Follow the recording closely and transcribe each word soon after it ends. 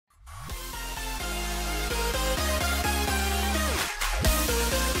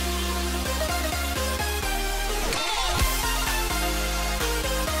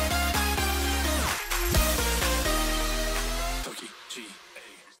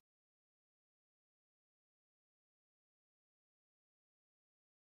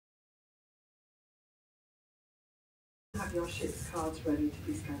have your ship's cards ready to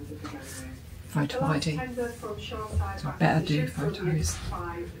be scanned at the gangway. Photo ID. So I better do photos.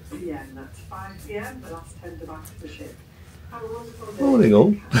 5 PM. That's 5 PM. The last tender back to the ship. Have a wonderful day. Morning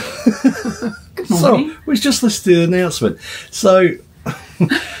all. Good morning. So, we just listened to the announcement. So,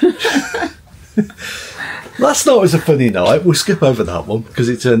 last night was a funny night. We'll skip over that one because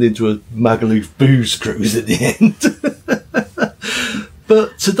it turned into a Magaluf booze cruise at the end.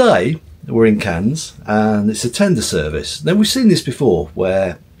 But today, we're in Cannes and it's a tender service. Now, we've seen this before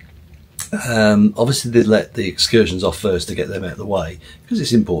where obviously they let the excursions off first to get them out of the way because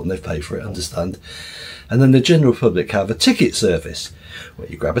it's important, they've paid for it, understand. And then the general public have a ticket service where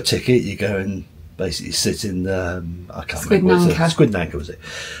you grab a ticket, you go and basically sit in I can't remember, Squid and Anchor was it?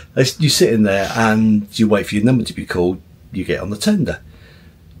 You sit in there and you wait for your number to be called, you get on the tender.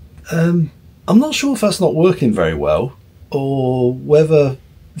 I'm not sure if that's not working very well or whether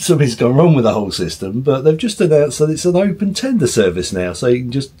something's gone wrong with the whole system, but they've just announced that it's an open tender service now, so you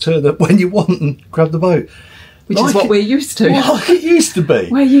can just turn up when you want and grab the boat. Which is what we're used to. Well, like it used to be.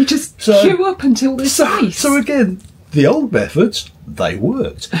 Where you just queue up until there's space. So again, the old methods, they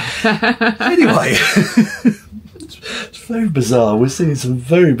worked. Anyway, it's very bizarre. We're seeing some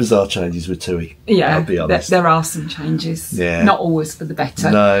very bizarre changes with TUI. Yeah, I'll be honest. There are some changes. Yeah. Not always for the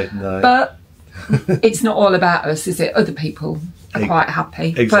better. No. But it's not all about us, is it? Other people are quite happy.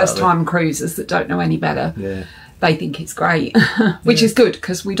 Exactly. First-time cruisers that don't know any better. Yeah. They think it's great, which is good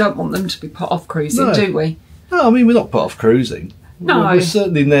because we don't want them to be put off cruising, do we? No, I mean, we're not put off cruising. No. We're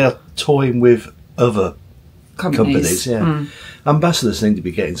certainly now toying with other companies. Yeah. Ambassadors seem to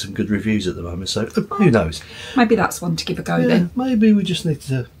be getting some good reviews at the moment, so who knows? Maybe that's one to give a go then. Maybe we just need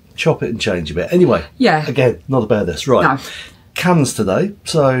to chop it and change a bit. Anyway, yeah. Again, not about this. Right. No. Cannes today,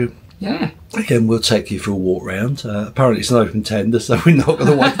 so yeah. Again, we'll take you for a walk round. Apparently it's an open tender, so we're not going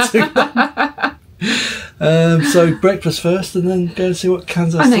to wait too long. So breakfast first and then go and see what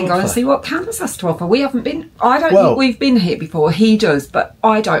Cannes has to offer. And then go and see what Cannes has to offer. We haven't been, I don't think we've been here before. He does, but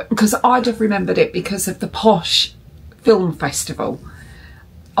I don't, because I'd have remembered it because of the posh film festival.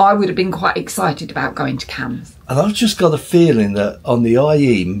 I would have been quite excited about going to Cannes. And I've just got a feeling that on the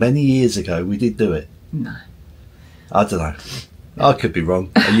IE many years ago we did do it. No. I don't know. I could be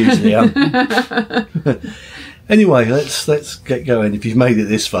wrong. I usually am. Anyway, let's get going. If you've made it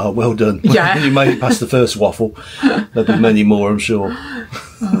this far, well done. Yeah. You made it past the first waffle. There'll be many more, I'm sure.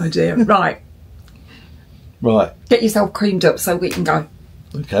 Oh dear. Right. Get yourself creamed up so we can go.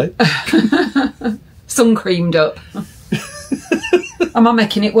 Okay. Sun creamed up. Am I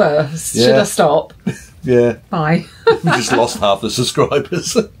making it worse? Yeah. Should I stop? Yeah. Bye. We just lost half the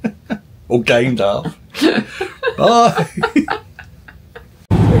subscribers. Or gained half. Bye.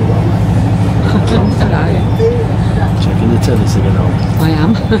 Hello. Checking the tennis again on. I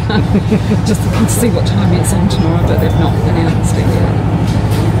am. Just looking to see what time it's on tomorrow, but they've not announced it yet.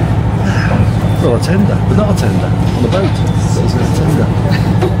 Well, a tender, but not a tender. On the boat. So it's a tender.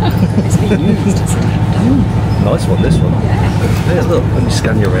 It's being used, isn't it? Nice one, this one. Yeah. Yeah, look, let me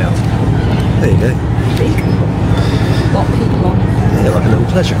scan you around. There you go. Big. A lot of people on. Yeah, like a little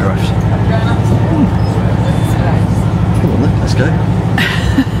pleasure craft. Come on then, let's go.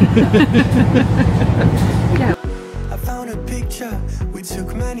 Yeah. I found a picture we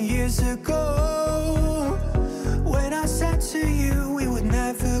took many years ago, when I said to you we would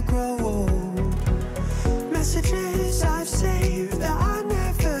never grow old. Messages I've saved that I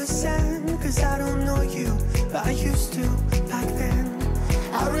never send, cause I don't know you, but I used to back then.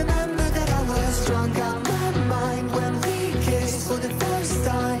 I remember that I was drunk out my mind when we kissed for the first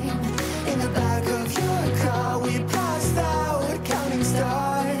time. In the back of your car we passed out counting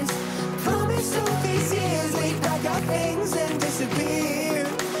stars. Promised all these years we'd pack our things and disappear.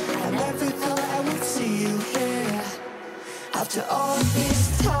 I never thought I would see you here after all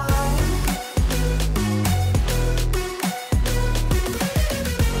this time.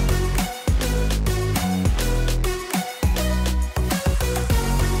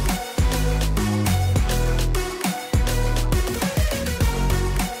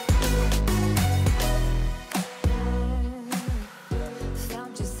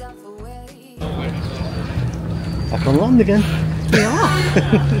 Back on land again. We are.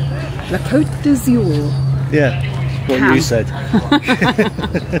 La Côte d'Azur. Yeah, what you said.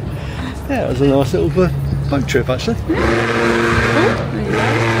 Yeah, it was a nice little boat trip actually.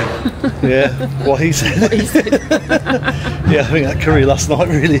 Yeah, what he said. Yeah, I think that curry last night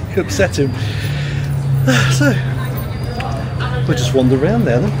really upset him. So, we'll just wander around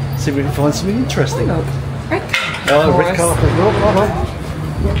there then, see if we can find something interesting. Oh, red red carpet.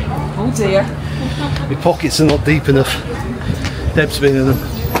 Oh dear. My pockets are not deep enough. Deb's been in them.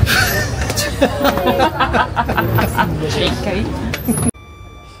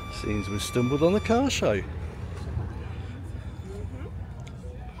 Seems we've stumbled on a car show.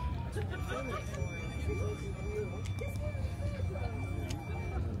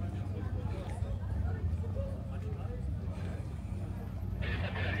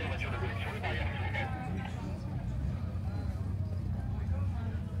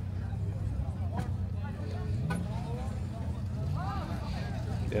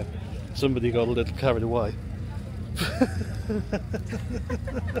 Yeah, somebody got a little carried away.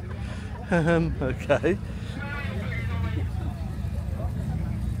 Okay.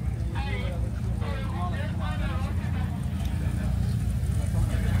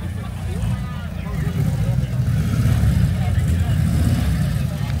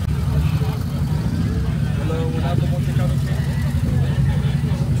 Hello, Monaco, Monte Carlo.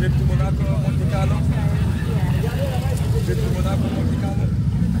 Trip to Monaco, Monte Carlo. Trip to Monaco, Monte Carlo.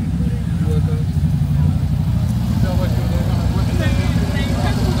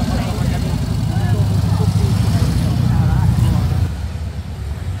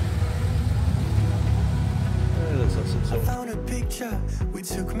 I found a picture we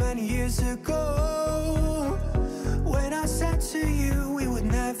took many years ago, when I said to you we would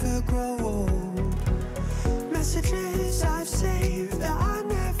never grow old. Messages I've saved that I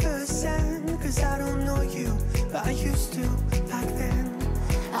never send, cause I don't know you, but I used to back then.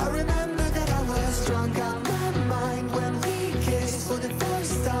 I remember that I was drunk out my mind when we kissed for the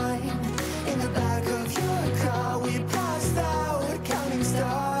first time. In the back of your car we passed out counting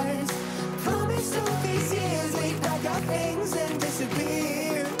stars. Promised all these years we'd pack our things and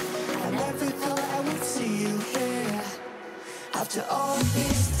disappear. I never thought I would see you here after all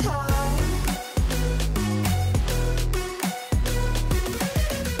this time.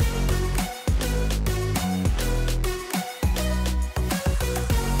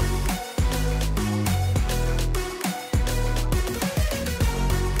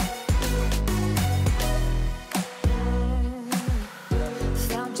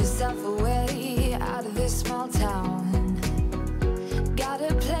 Found yourself a way out of this small town. Got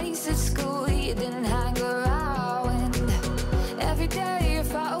a place at school you didn't hang around. Every day you're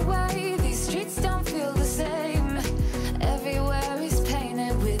far away, these streets don't feel the same. Everywhere is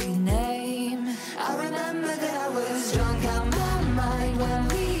painted with your name. I remember that I was drunk out my mind when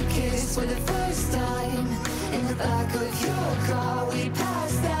we kissed for the first time. In the back of your car we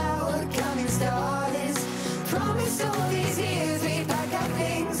passed out counting stars. Promised all these years we'd pack our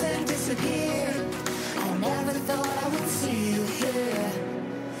things and disappear. I never thought I would see you here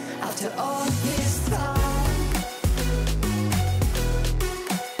after all this time.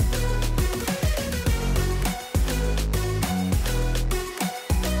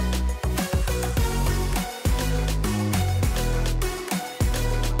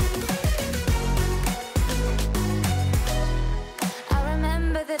 I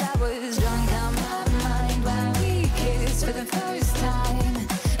remember that I was drunk out my mind when we kissed for the first time.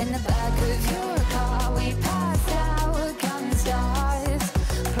 In the back of your car we passed out counting stars.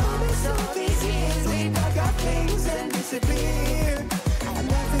 Promised all these years we'd pack our things and disappear. I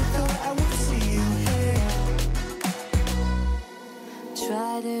never thought I would see you here.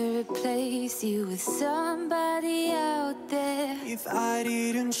 Try to replace you with somebody out there. If I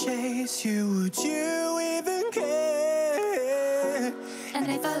didn't chase you, would you even care? And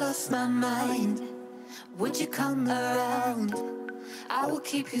if I lost my mind, would you come around? I will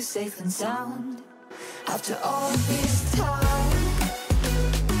keep you safe and sound after all this time.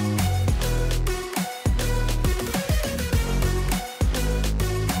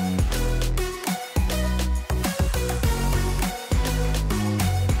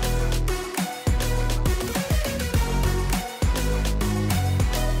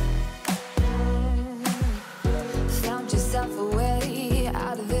 Found yourself a way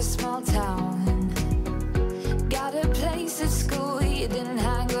out of this small town. Got a place at school you didn't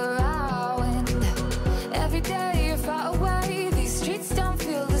hang around. Every day you're far away, these streets don't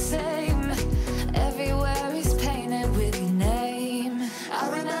feel the same. Everywhere is painted with your name. I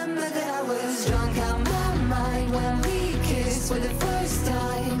remember that I was drunk out my mind when we kissed for the first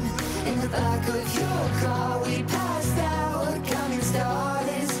time. In the back of your car we passed out counting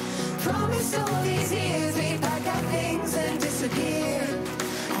stars. Promised all these years we'd pack our things and disappear.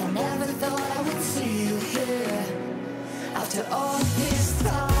 I never thought I would see you here after all this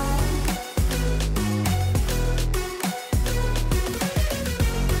time.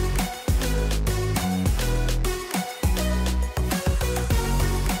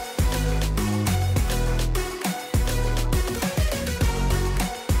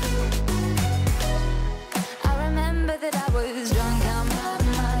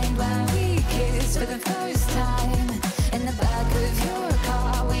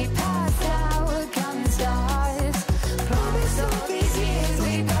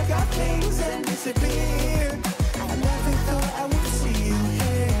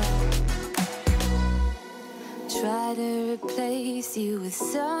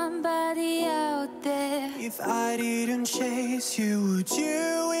 If I didn't chase you, would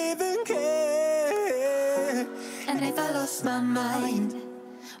you even care? And if I lost my mind,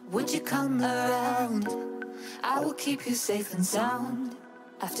 would you come around? I will keep you safe and sound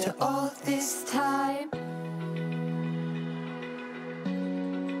after all this time.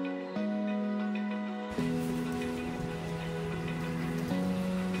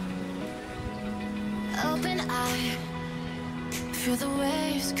 Open eye, feel the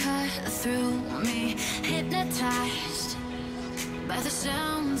waves cut through me, hypnotized by the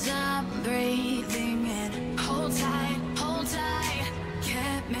sounds I'm breathing in. Hold tight,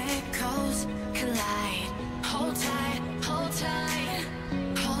 chemicals collide. Hold tight, hold tight,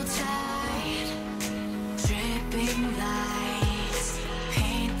 hold tight. Dripping lights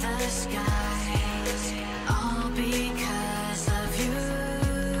paint the skies, all because of you.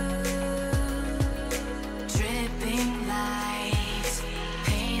 Dripping lights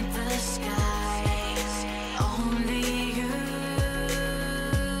paint the skies, only you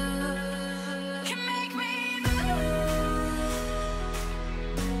can make me move.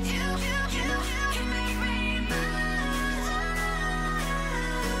 You can make me move.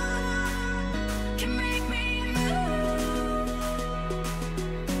 Can make me move.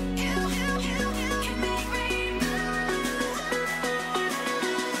 You can make me move.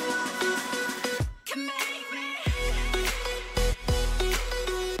 Can make me.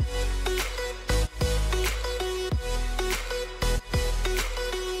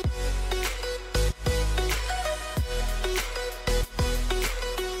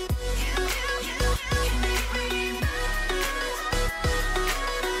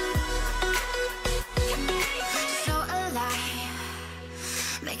 So alive,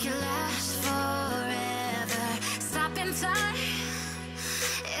 make it last forever. Stop in time,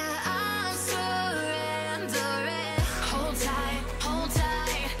 yeah, I'm surrendering. Hold tight,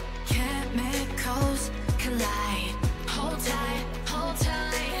 chemicals collide. Hold tight, hold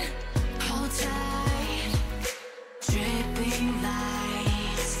tight, hold tight. Dripping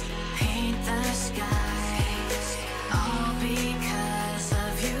lights paint the skies, all because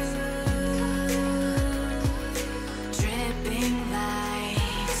of you. Dripping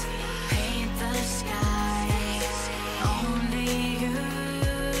lights paint the skies, only you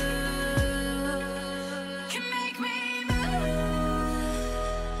can make me move.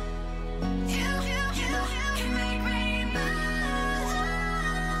 You can make me move.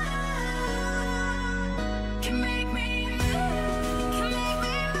 Can make me move. Can make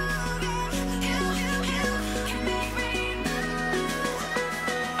me move. You can make me move.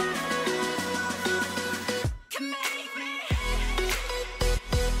 Can make me.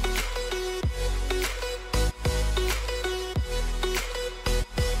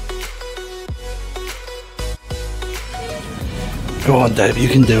 Go on, Dave, you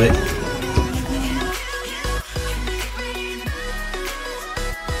can do it.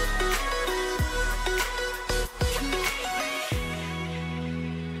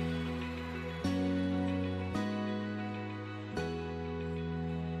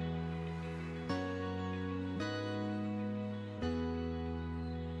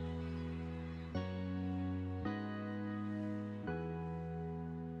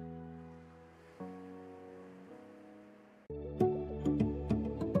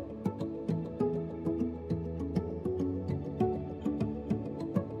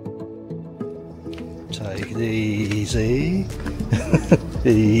 Take it easy.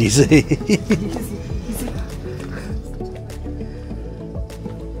 Easy.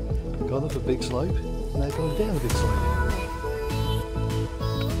 Gone up a big slope, now going down a big slope.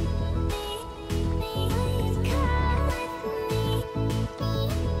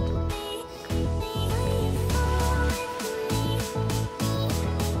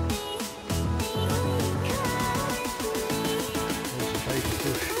 There's a baby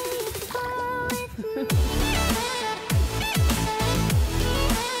bush.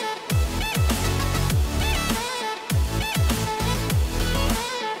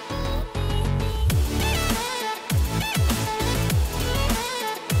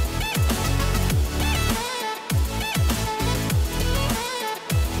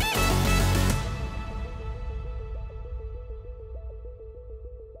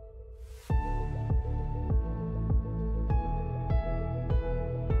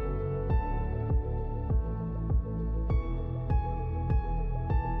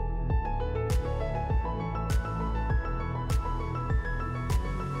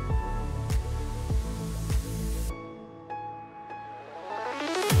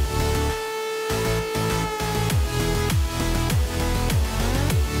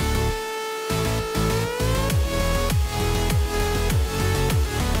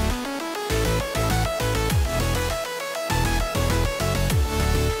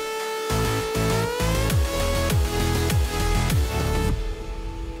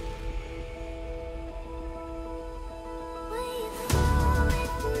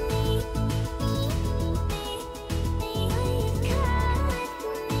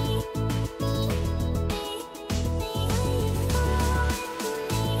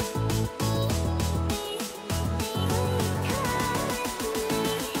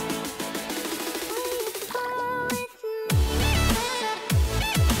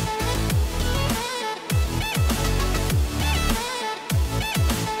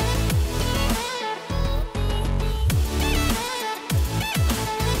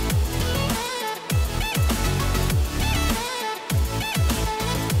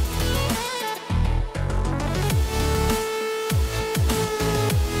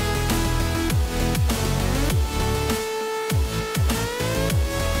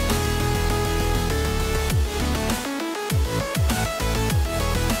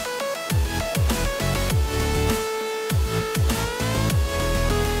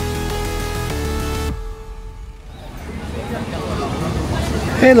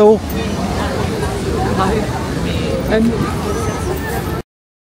 Hello. Hi.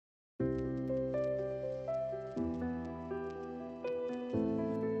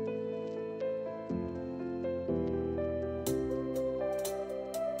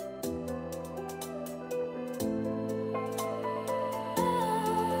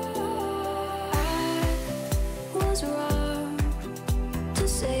 Was wrong to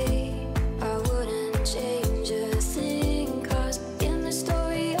say I wouldn't change a thing, 'cause in the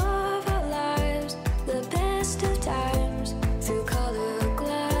story of our lives, the best of times through colored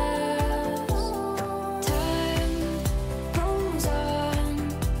glass, time rolls on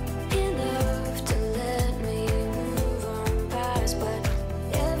enough to let me move on past, but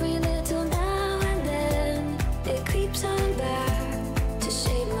every little now and then it creeps on back to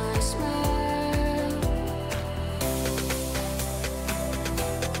shade my smile.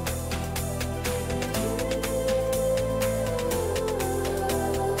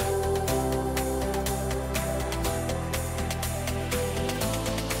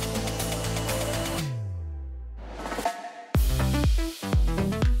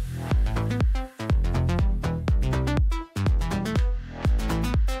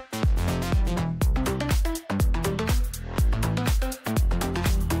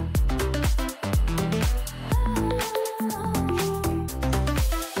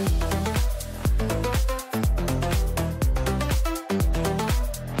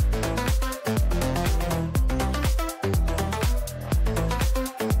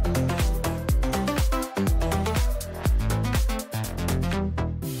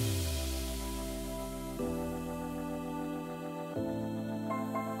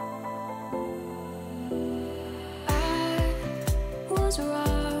 Was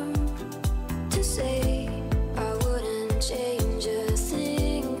wrong to say I wouldn't change a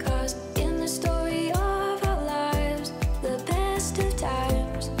thing, 'cause in the story of our lives, the best of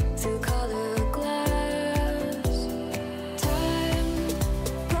times through colored glass, time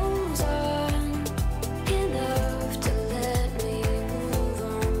rolls on enough to let me move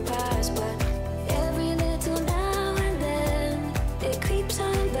on past, but every little now and then it creeps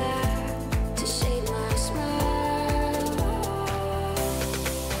on back to shade my smile.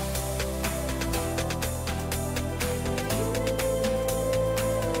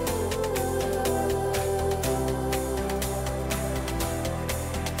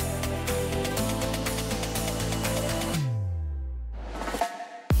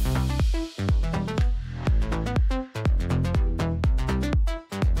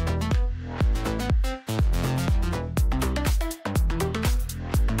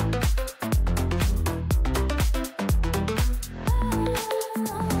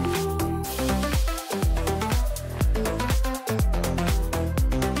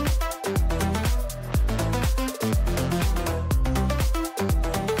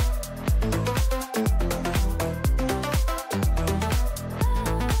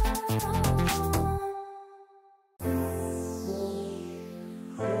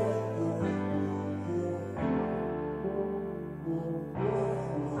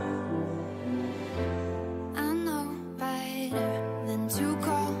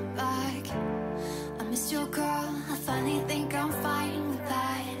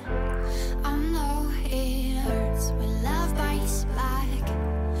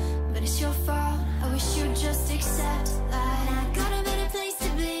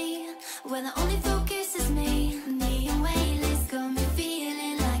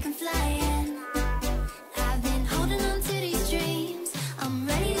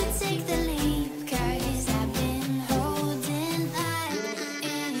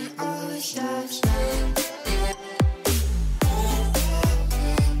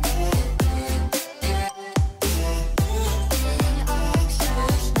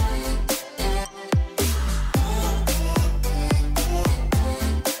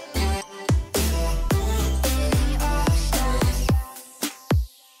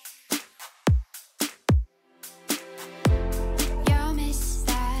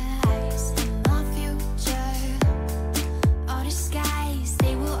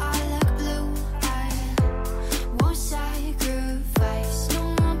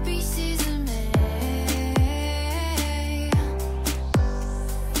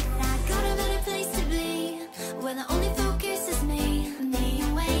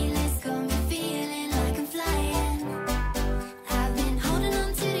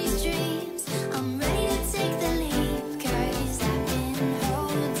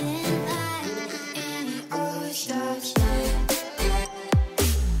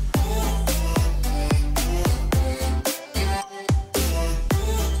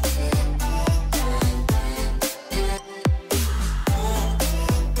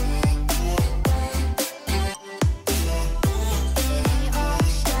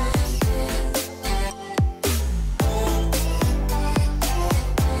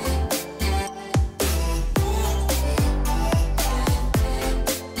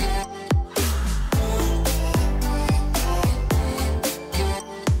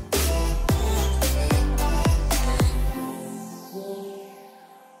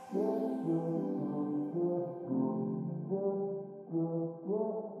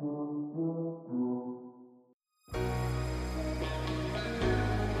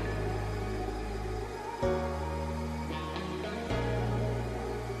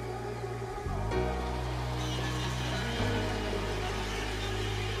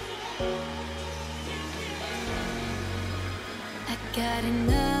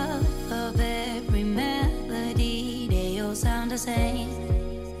 the same.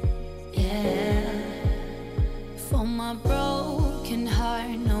 Yeah. For my broken heart,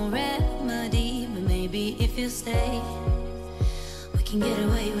 no remedy. But maybe if you stay, we can get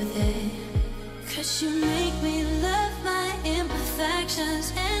away with it. 'Cause you make me love my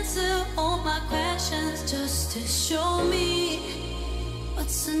imperfections, answer all my questions, just to show me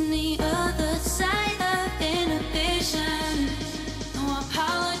what's on the other side of inhibition. No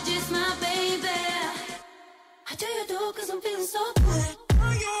apologies, my baby. I do you do 'cause I'm feeling so good.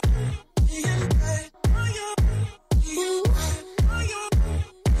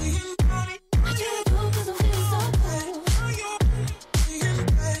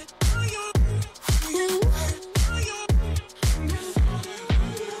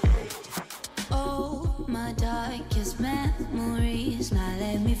 Memories now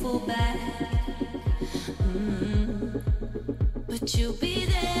let me fall back. But you'll be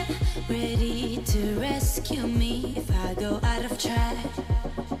there, ready to rescue me if I go out of track.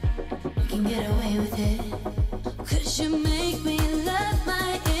 We can get away with it. 'Cause you make me love my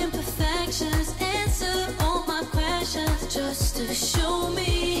imperfections, answer all my questions, just to show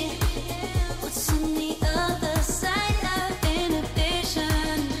me what's on the other side of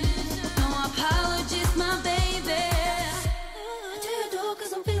inhibition. No apologies, my baby. I do you do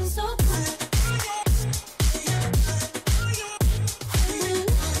 'cause I'm feeling so good.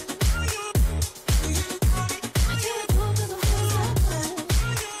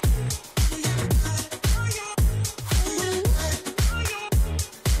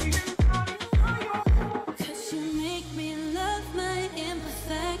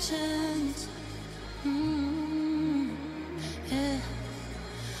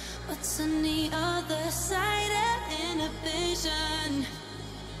 What's on the other side of inhibition?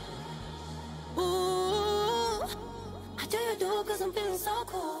 Ooh, I do you do 'cause I'm feeling so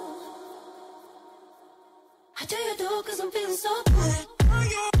cool. I do you do 'cause I'm feeling so good.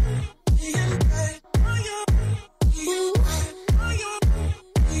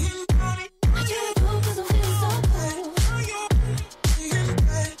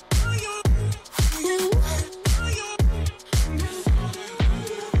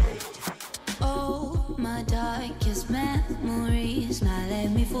 Memories now let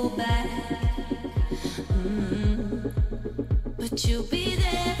me fall back. But you'll be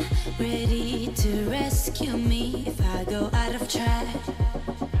there, ready to rescue me if I go out of track.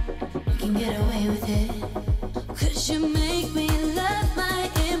 We can get away with it. 'Cause you make me love my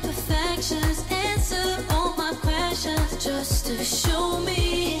imperfections, answer all my questions, just to show me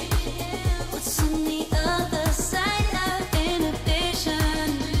what's on the other side of inhibition.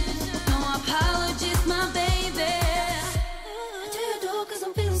 No apologies, my baby. I do you do 'cause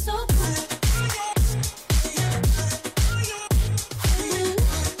I'm feeling so good.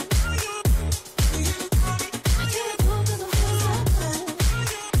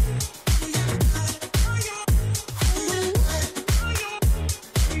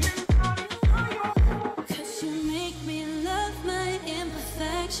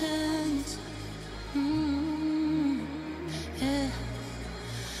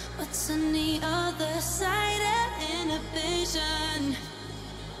 What's on the other side of inhibition?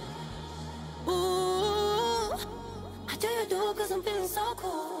 Ooh, I do you do 'cause I'm feeling so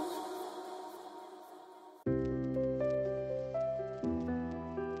cool.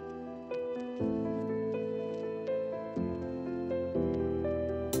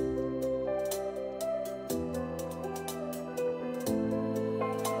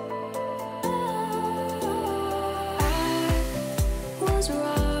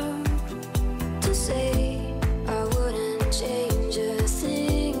 Change a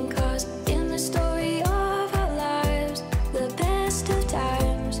thing, 'cause in the story of our lives, the best of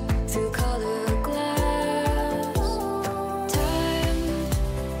times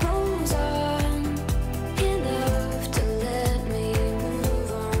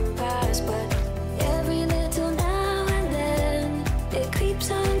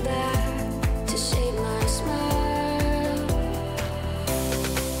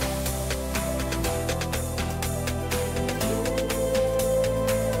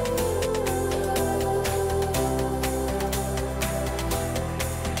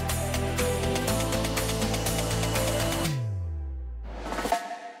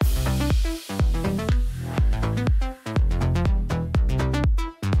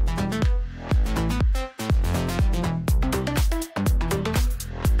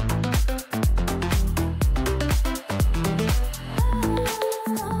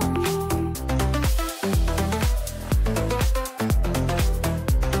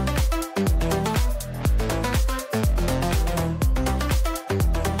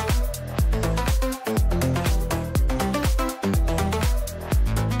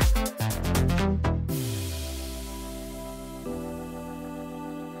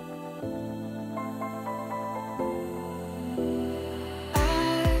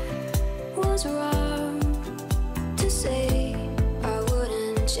was wrong to say I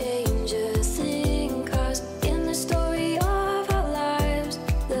wouldn't change a thing, 'cause in the story of our lives,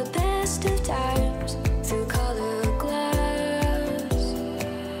 the best of times through color glass.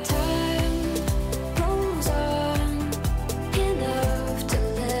 Time rolls on enough to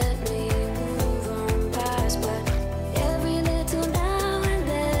let me move on past, but every little now and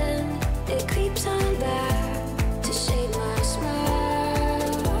then it creeps on back to shade my smile.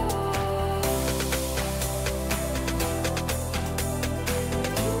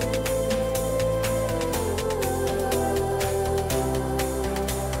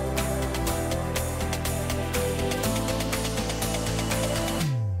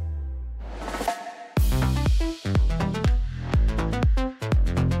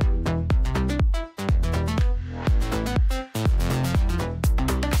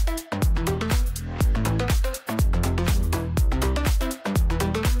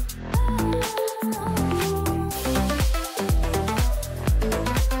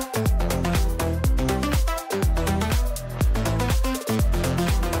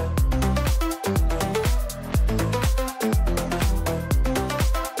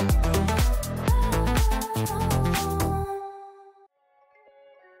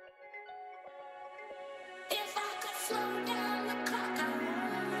 If I could slow down the clock, I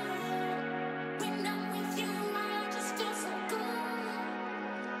would. When I'm with you, I just feel so good.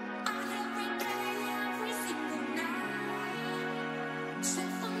 On every day, every single night. So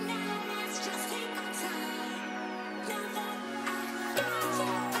for now, let's just take our time. Now that I've got you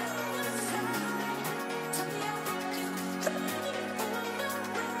by my side, tell me how you ready for the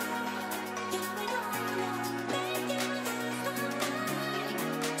ride. Yeah, we don't know, make it last all night.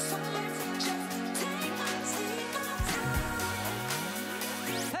 So let's just take our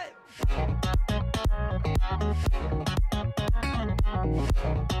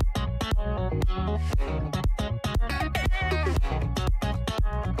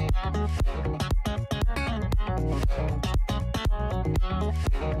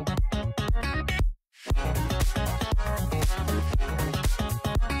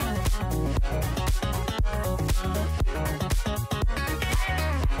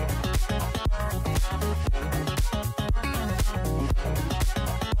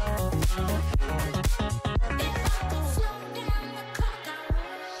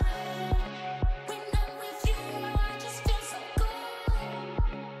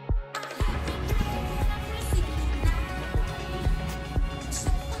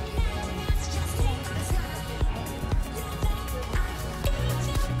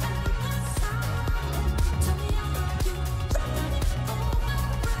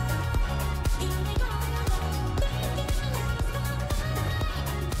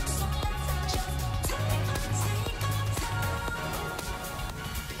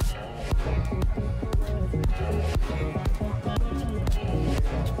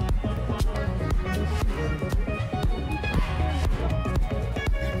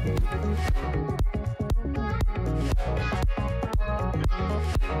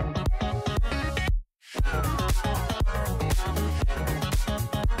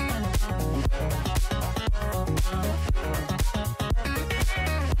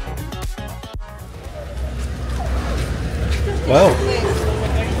Well,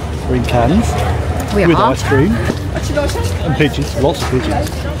 we're in Cannes We with are. ice cream and pigeons, lots of pigeons.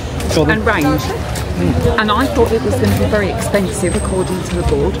 Go on then. And range. And I thought it was going to be very expensive according to the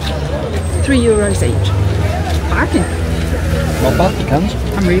board. €3 each. Bargain. Not bad for Cannes.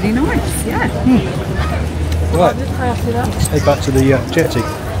 And really nice, yeah. Right, head back to the jetty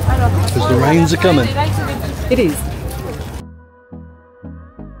because the rains are coming. It is.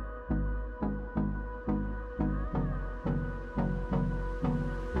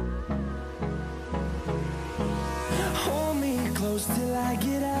 Hold me close till I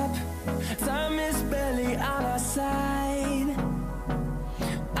get up. Time is barely on our side.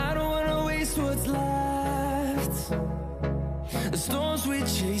 I don't wanna waste what's left. The storms we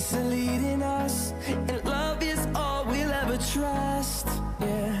chase are leading us, and love is all we'll ever trust.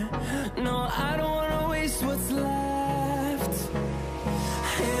 Yeah, no, I don't wanna waste what's left.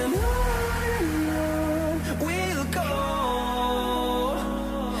 And on we'll go,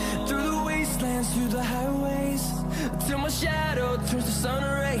 through the wastelands, through the highways, till my shadow turns to sun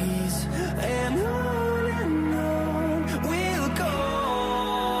rays. And on we'll go,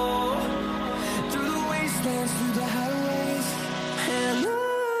 through the wastelands, through the highways, and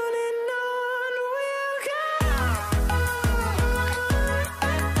on we'll go.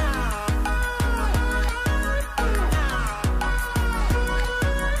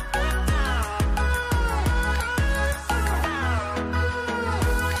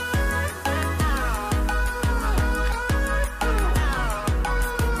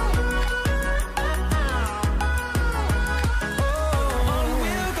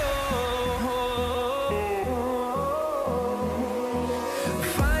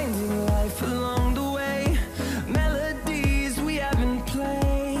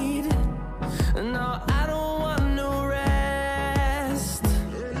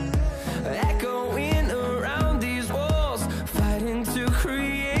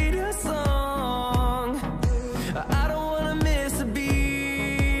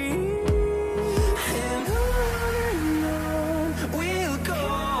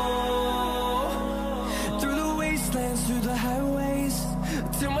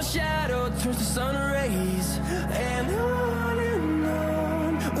 my shadow turns to sun rays, and on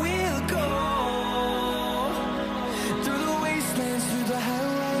we'll go through the wastelands, through the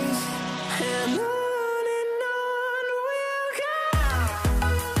highways, and on we'll go.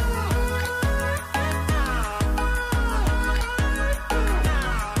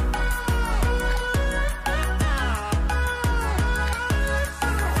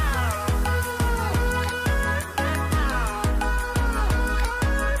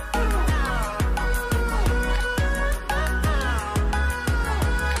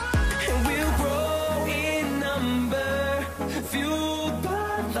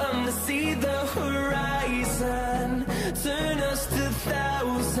 Turn us to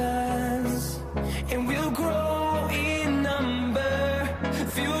thousands, and we'll grow in number,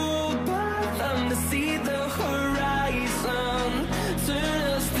 fueled by them to see the horizon. Turn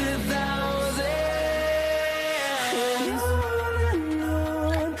us to thousands, and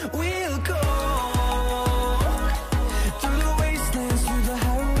on we'll go through the wastelands, through the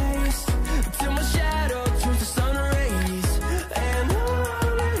highways, till my shadow turns to sun rays, and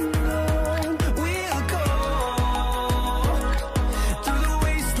on we'll go.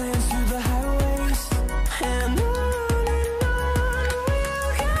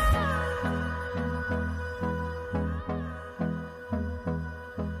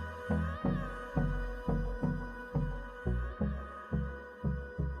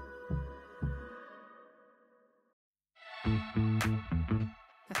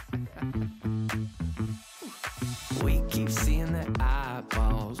 We keep seeing their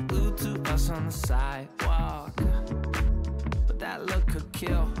eyeballs glued to us on the sidewalk, but that look could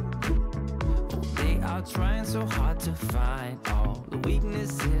kill. Oh, they are trying so hard to find all the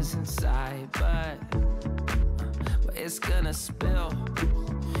weaknesses inside, but it's gonna spill.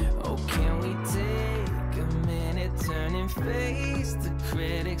 Oh, can we take a minute, turn and face the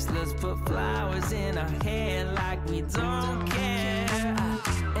critics? Let's put flowers in our hair like we don't care.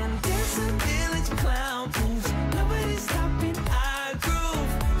 And there's a village clown booth, nobody's stopping our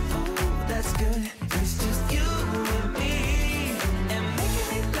groove. Ooh, that's good, it's just you and me, and making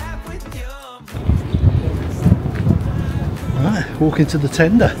me laugh with your Right, walking to the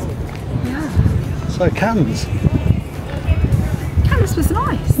tender. Yeah. So Cannes. Cannes was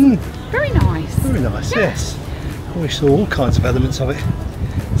nice. Very nice. Very nice, yes. We saw all kinds of elements of it.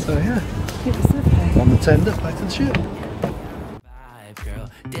 So yeah, It was lovely. on the tender, back to the ship. girl.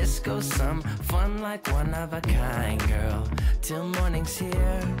 Disco, some fun like one of a kind, girl. Till morning's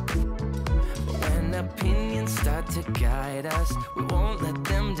here. But when opinions start to guide us, we won't let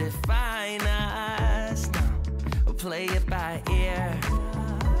them define us. No, we'll play it by ear.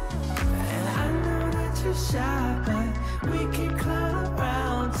 And I know that you're shy, but we can clown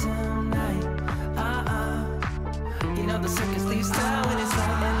around tonight. You know the circus leaves town when it's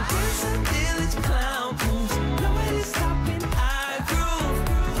light, and there's a village clown booth. Nobody's stopping our groove.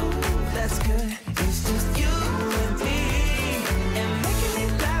 Ooh, that's good. It's just you and me, and making me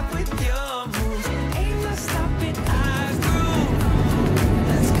laugh with your moves. Ain't no stopping our groove.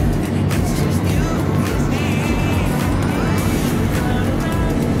 That's good. It's just you and me. Clown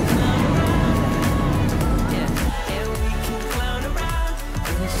around, yeah, and we can clown around,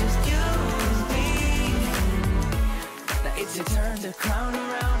 and it's just you and me. Now it's your turn to clown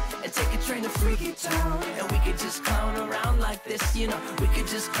around and take a train to Freaky Town, and we could just clown around like this, you know. We could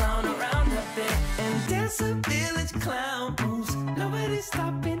just clown around up there, and dance a village clown moves. Nobody's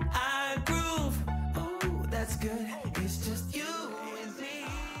stopping our groove. Oh, that's good. It's just you and me.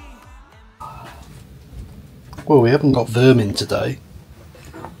 Well, we haven't got vermin today.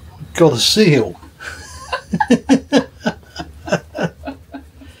 We've got a seal.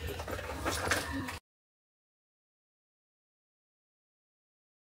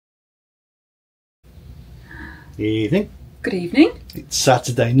 Evening. Good evening. It's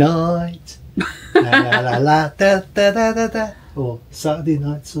Saturday night. La la la la da da da da da. Or Saturday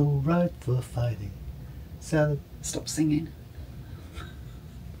night's all right for fighting. Saturday. Stop singing.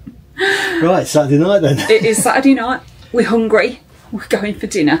 Right, Saturday night then. It is Saturday night. We're hungry. We're going for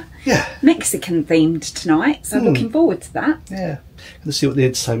dinner. Yeah. Mexican themed tonight, so looking forward to that. Yeah. Let's see what the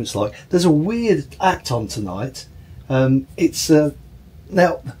entertainment's like. There's a weird act on tonight. It's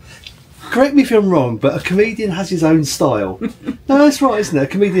now. Correct me if I'm wrong, but a comedian has his own style. No, that's right, isn't it? A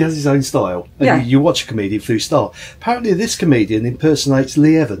comedian has his own style. And Yeah. you watch a comedian through style. Apparently this comedian impersonates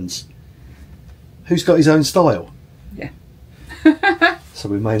Lee Evans, who's got his own style. Yeah. So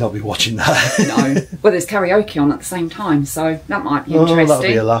we may not be watching that. No. Well, there's karaoke on at the same time, so that might be interesting. Oh, that'll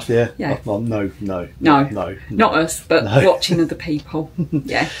be a laugh, yeah. Yeah. Oh, no. Not us, but watching other people.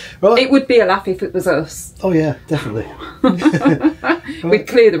 Yeah. Right. It would be a laugh if it was us. Oh yeah, definitely. We'd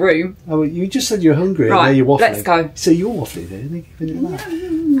clear the room. Oh, well, you just said you're hungry. Right, and now you're waffling. let's go. So you're waffling there, and giving it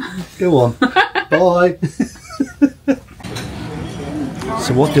that. Go on. Bye.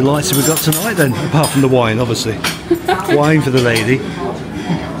 So what delights have we got tonight then? Apart from the wine, obviously. Wine for the lady.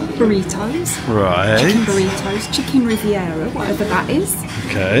 Burritos. Right. Chicken burritos, chicken riviera, whatever that is.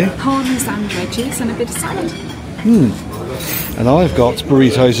 Okay. Parmesan veggies and a bit of salad. And I've got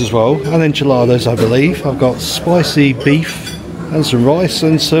burritos as well, and enchiladas, I believe. I've got spicy beef and some rice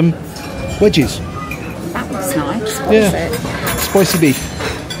and some wedges. That looks nice. What Yeah. is it? Spicy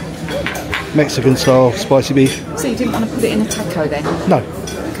beef. Mexican style spicy beef. So you didn't want to put it in a taco then? No.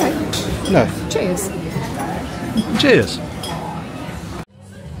 Okay. No. Cheers. Cheers.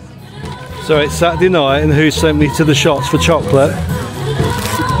 So it's Saturday night, and who sent me to the shops for chocolate?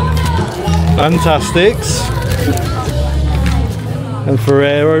 Fantastics. And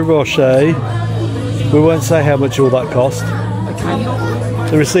Ferrero Rocher. We won't say how much all that cost. Okay.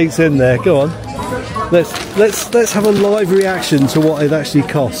 The receipt's in there. Go on. Let's have a live reaction to what it actually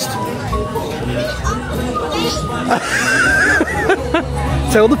cost.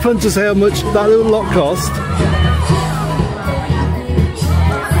 Tell the punters how much that little lot cost.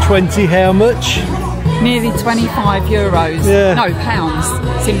 20 how much? Nearly 25 euros. Yeah. No, pounds.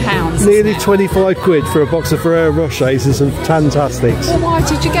 It's in pounds. Nearly 25 quid for a box of Ferrero Rochers and some Fantastics. Well, why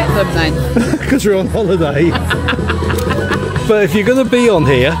did you get them then? Because we're on holiday. But if you're going to be on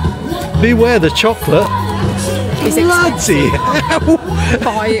here, beware the chocolate. It's Bloody hell.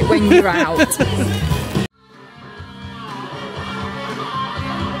 Buy it when you're out.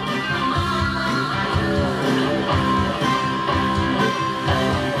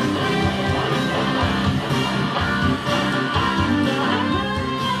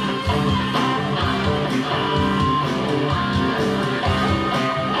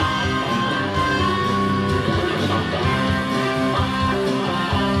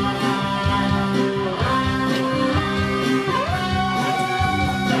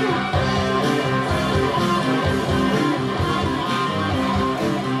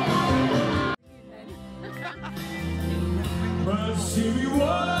 See me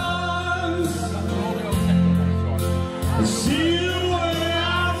once, see the way I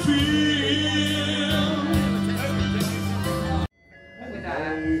feel.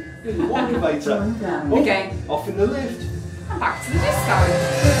 In the water elevator. Again. Off in the lift. Back to the disco.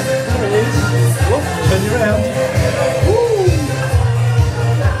 There it is. Oh, turn you around.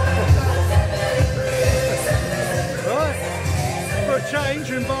 Right. For a change,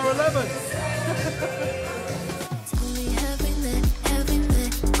 you're in bar 11.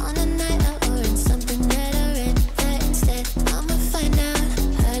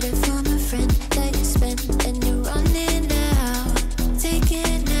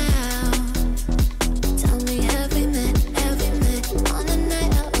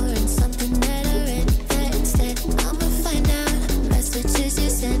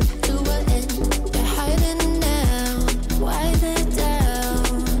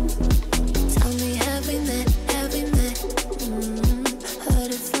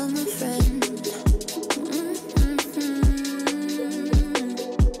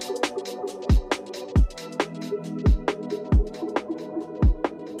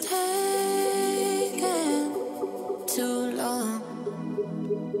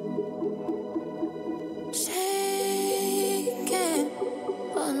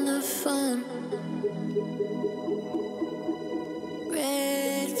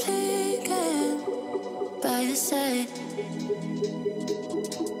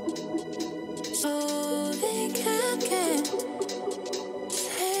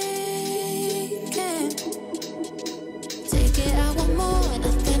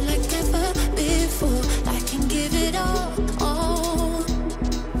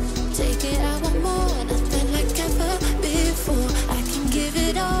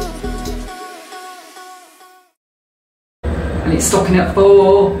 And it's stopping at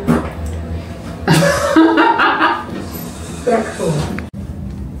 4.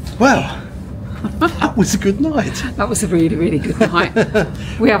 Well, that was a good night. That was a really, really good night.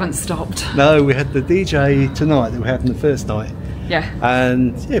 We haven't stopped. No, we had the DJ tonight that we had on the first night. Yeah.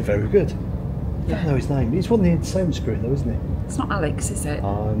 And yeah, very good. Yeah. I don't know his name. He's one of the entertainment crew though, isn't he? It's not Alex, is it?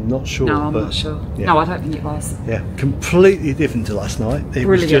 I'm not sure. No, I'm but not sure. Yeah. No, I don't think it was. Yeah, completely different to last night. It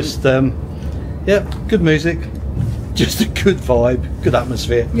Brilliant. was just, yeah, good music, just a good vibe, good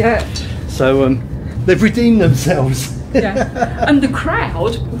atmosphere. Yeah. So they've redeemed themselves. Yeah. And the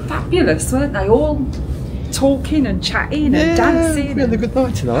crowd were fabulous, weren't they? All talking and chatting and dancing. We had a good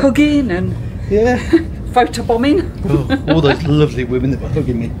night tonight. Hugging and photobombing. Oh, all those lovely women that were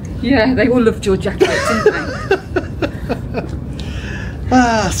hugging me. Yeah, they all loved your jacket, didn't they?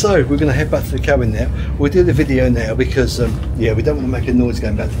 So we're going to head back to the cabin now. We'll do the video now because, we don't want to make a noise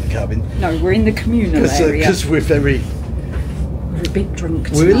going back to the cabin. No, we're in the communal area. Because we're very... We're a bit drunk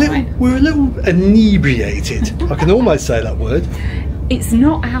tonight. We're a little inebriated. I can almost say that word. It's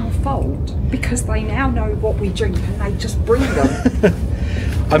not our fault because they now know what we drink and they just bring them.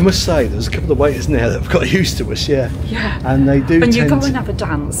 I must say, there's a couple of waiters now that have got used to us, yeah. And they do And tend you go to... and have a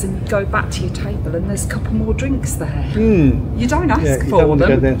dance and you go back to your table and there's a couple more drinks there. You don't ask you for don't want them.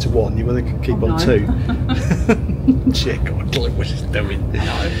 to go down to one, you want to keep on two. Shit, God, look what she's doing.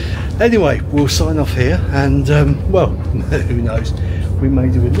 Anyway, we'll sign off here and, well, who knows, we may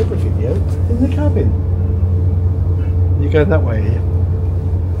do another video in the cabin. You're going that way, are you?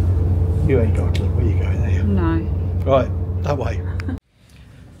 You ain't got a clue where you're going, are you? No. Right, that way.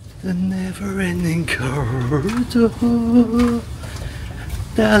 The never-ending corridor.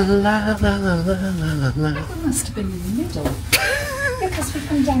 La la la la la la. We must have been in the middle. Because we've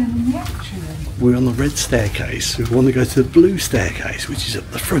been down in the atrium. We're on the red staircase. We want to go to the blue staircase, which is up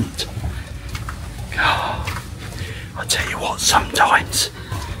the front. Oh, I'll tell you what, sometimes.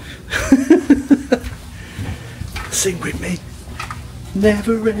 Sing with me.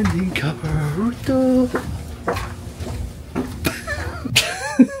 Never-ending corridor.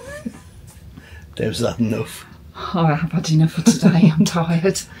 There's that enough. Oh, I have had enough for today. I'm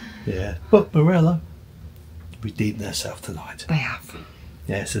tired. Yeah, but Marella redeemed herself tonight. They have.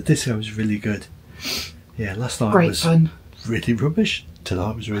 Yeah, so disco was really good. Yeah, last night Great was fun. really rubbish.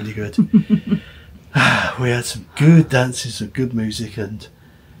 Tonight was really good. We had some good dances, some good music, and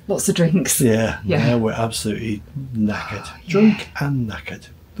lots of drinks. yeah. Yeah. Now we're absolutely knackered, drunk and knackered.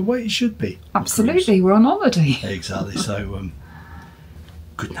 The way it should be. Absolutely, we're on holiday. Exactly. So,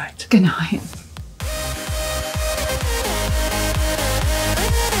 good night. Good night.